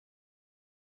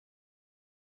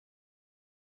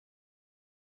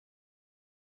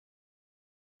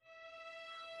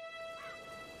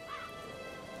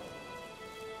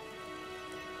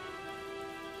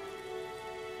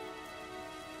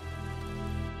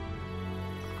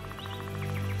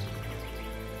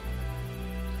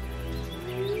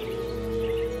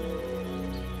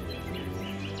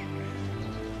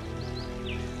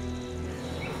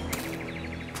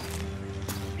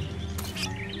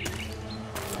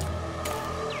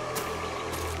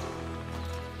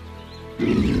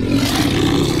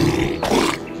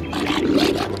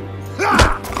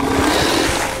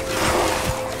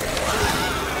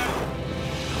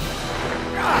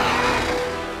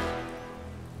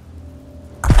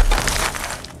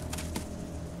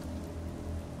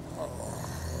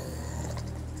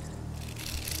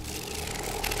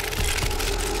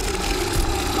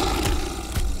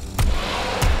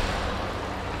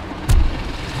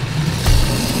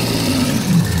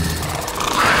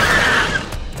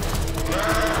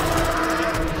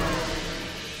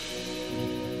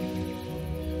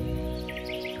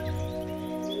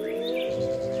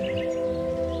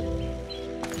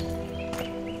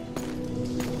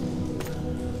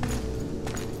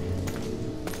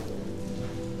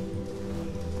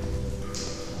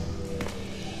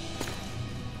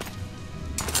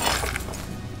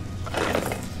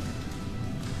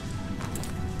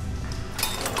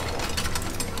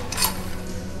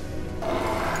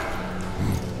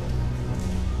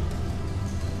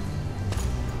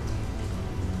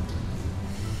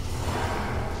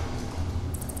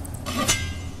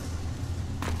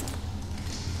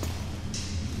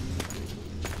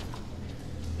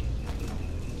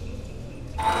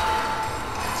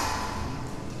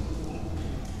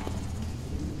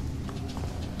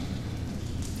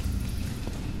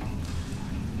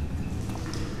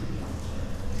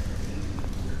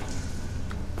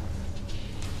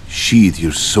Sheathe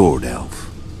your sword, elf.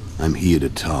 I'm here to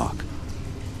talk.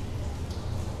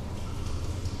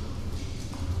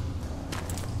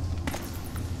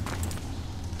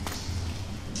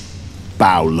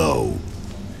 Bow low.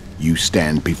 You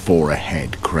stand before a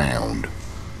head crowned.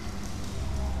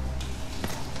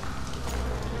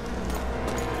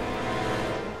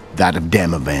 That of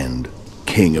Demavend,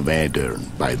 king of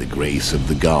Aedirn, by the grace of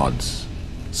the gods,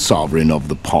 sovereign of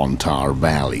the Pontar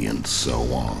Valley, and so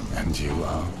on. And you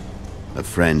are? A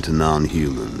friend to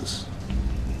non-humans.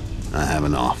 I have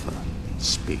an offer.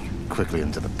 Speak quickly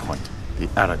and to the point. The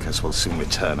Arrakis will soon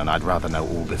return, and I'd rather know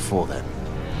all before then.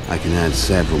 I can add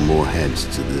several more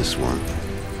heads to this one,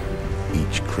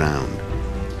 each crowned.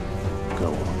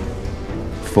 Go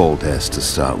on. Foltest to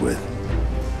start with.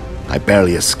 I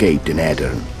barely escaped in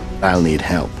Aedirn. I'll need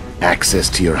help. Access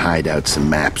to your hideouts and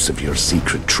maps of your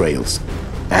secret trails,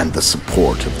 and the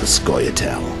support of the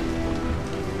Scoia'tael.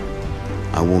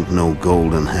 I won't know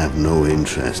gold and have no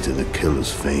interest in a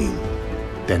killer's fame.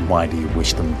 Then why do you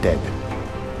wish them dead?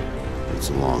 It's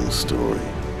a long story.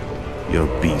 Your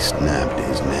beast nabbed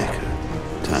his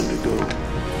necker. Time to go.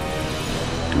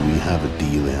 Do we have a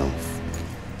deal, elf?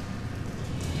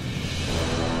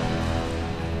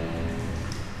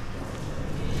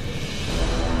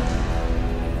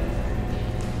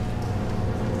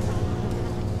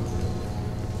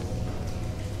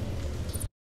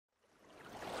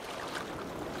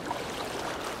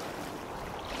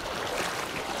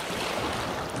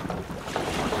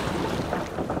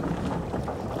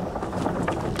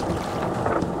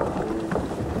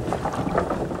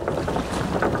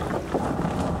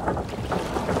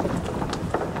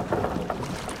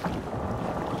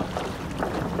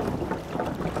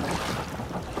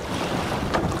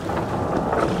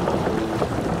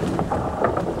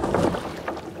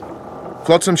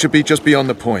 Flotsam should be just beyond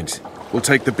the point. We'll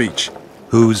take the beach.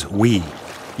 Who's we?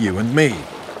 You and me.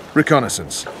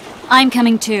 Reconnaissance. I'm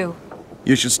coming too.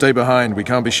 You should stay behind. We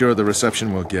can't be sure of the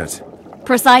reception we'll get.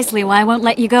 Precisely why I won't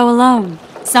let you go alone.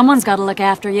 Someone's got to look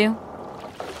after you.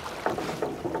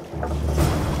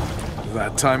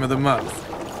 That time of the month.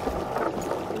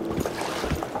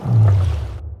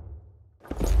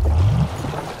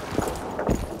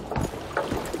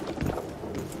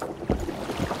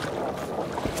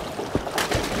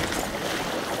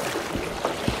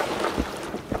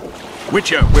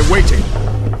 Witcher, we're waiting.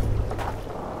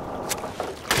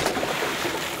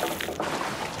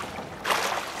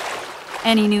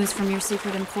 Any news from your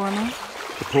secret informer?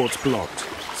 The port's blocked.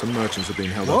 Some merchants have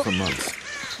been held up for months.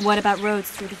 What about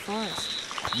roads through the forest?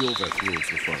 Yorveth rules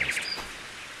the forest.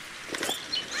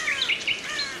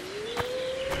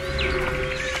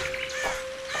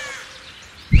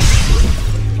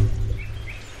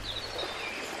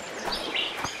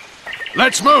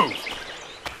 Let's move!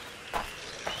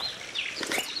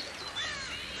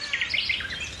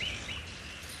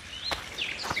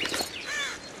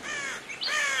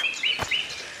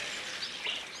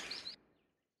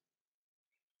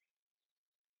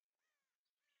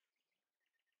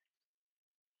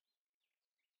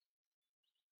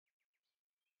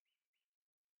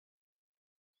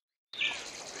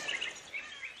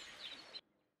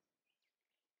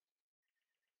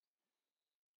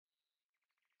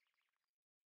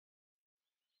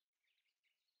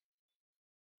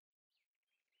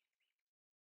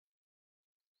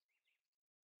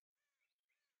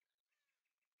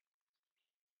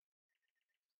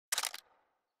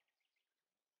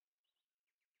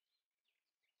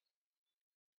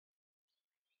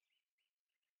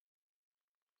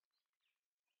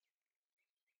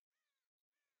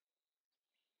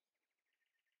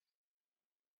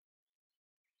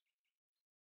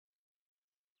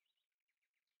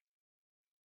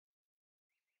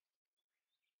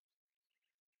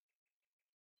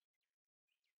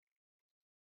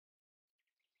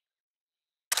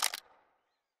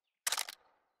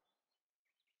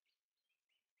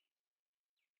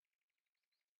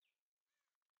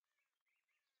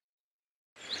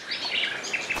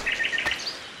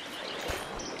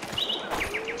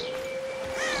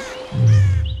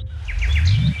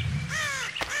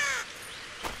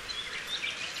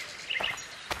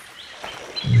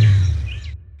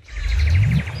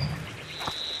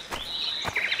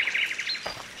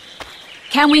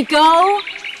 Can we go?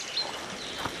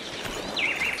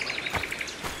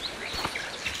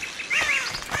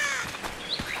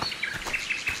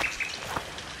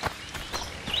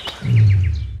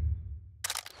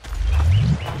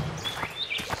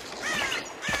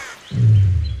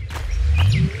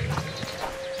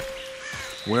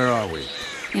 Where are we?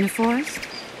 In a forest?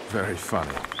 Very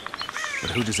funny.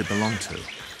 But who does it belong to?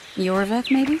 Yorveth,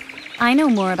 maybe? I know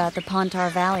more about the Pontar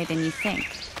Valley than you think.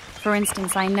 For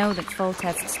instance, I know that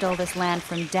Foltest stole this land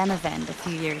from Demavend a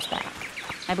few years back.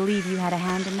 I believe you had a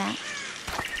hand in that.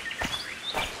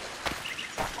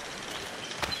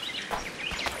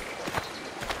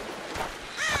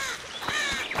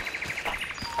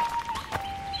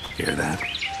 Hear that?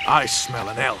 I smell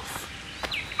an elf.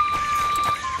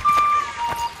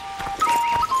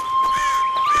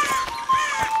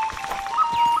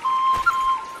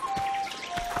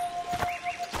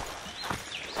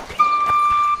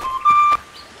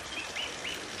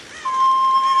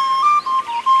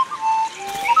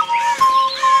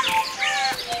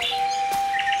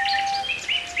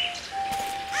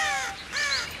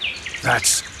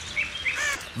 That's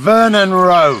Vernon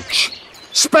Roach,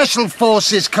 Special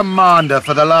Forces Commander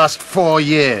for the last 4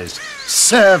 years,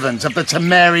 servant of the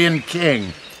Temerian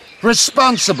King,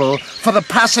 responsible for the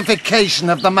pacification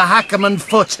of the Mahakaman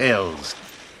foothills,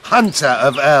 hunter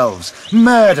of elves,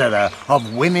 murderer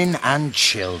of women and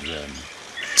children,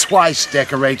 twice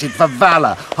decorated for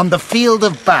valor on the field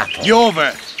of battle.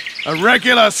 Yorveth, a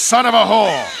regular son of a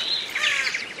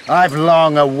whore. I've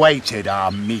long awaited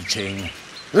our meeting.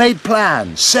 Laid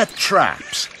plans, set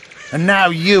traps, and now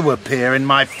you appear in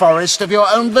my forest of your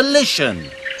own volition.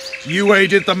 You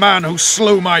aided the man who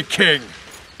slew my king.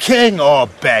 King or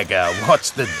beggar,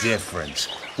 what's the difference?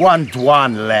 One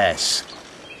dwan less.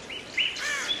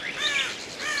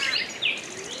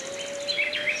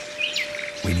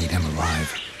 We need him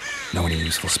alive. Know any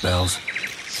useful spells?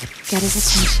 Get his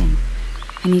attention.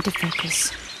 I need to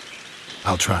focus.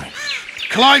 I'll try.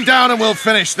 Climb down and we'll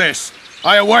finish this.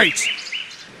 I await.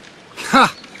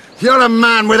 Ha! You're a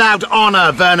man without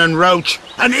honor, Vernon Roach.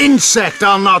 An insect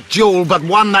I'll not duel, but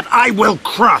one that I will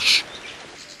crush.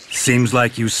 Seems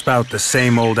like you spout the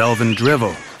same old elven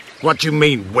drivel. What do you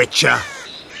mean, Witcher?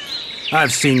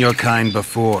 I've seen your kind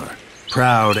before.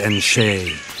 Proud and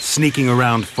shay, sneaking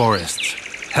around forests.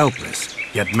 Helpless,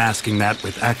 yet masking that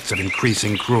with acts of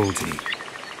increasing cruelty.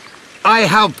 I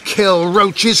helped kill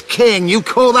Roach's king. You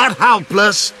call that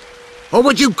helpless? Or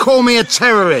would you call me a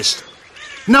terrorist?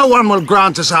 No one will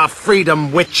grant us our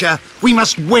freedom, Witcher. We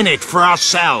must win it for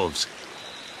ourselves.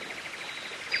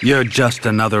 You're just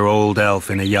another old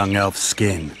elf in a young elf's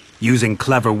skin, using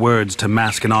clever words to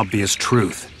mask an obvious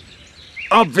truth.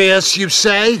 Obvious, you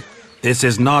say? This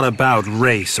is not about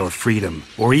race or freedom,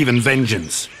 or even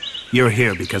vengeance. You're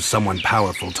here because someone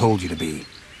powerful told you to be.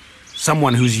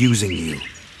 Someone who's using you.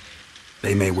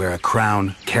 They may wear a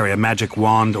crown, carry a magic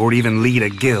wand, or even lead a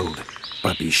guild.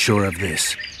 But be sure of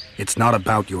this. It's not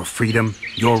about your freedom,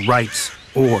 your rights,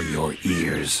 or your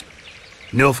ears.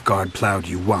 Nilfgaard plowed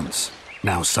you once.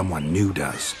 Now someone new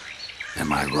does.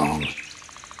 Am I wrong?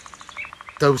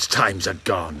 Those times are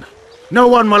gone. No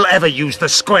one will ever use the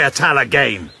Scoia'tael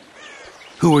again.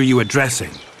 Who are you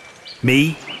addressing?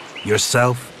 Me?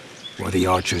 Yourself? Or the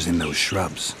archers in those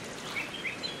shrubs?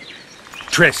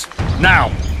 Triss,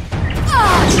 now!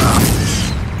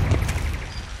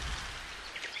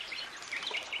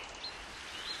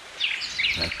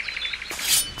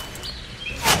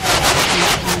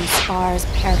 Spars,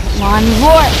 parapet lawn,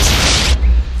 wart!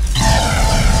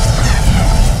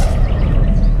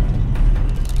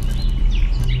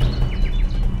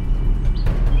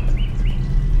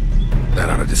 That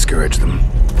ought to discourage them.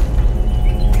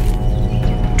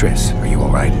 Triss, are you all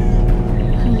right?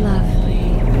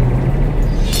 Lovely.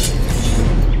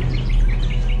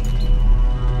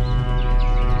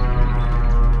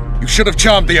 You should have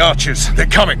charmed the archers. They're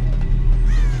coming.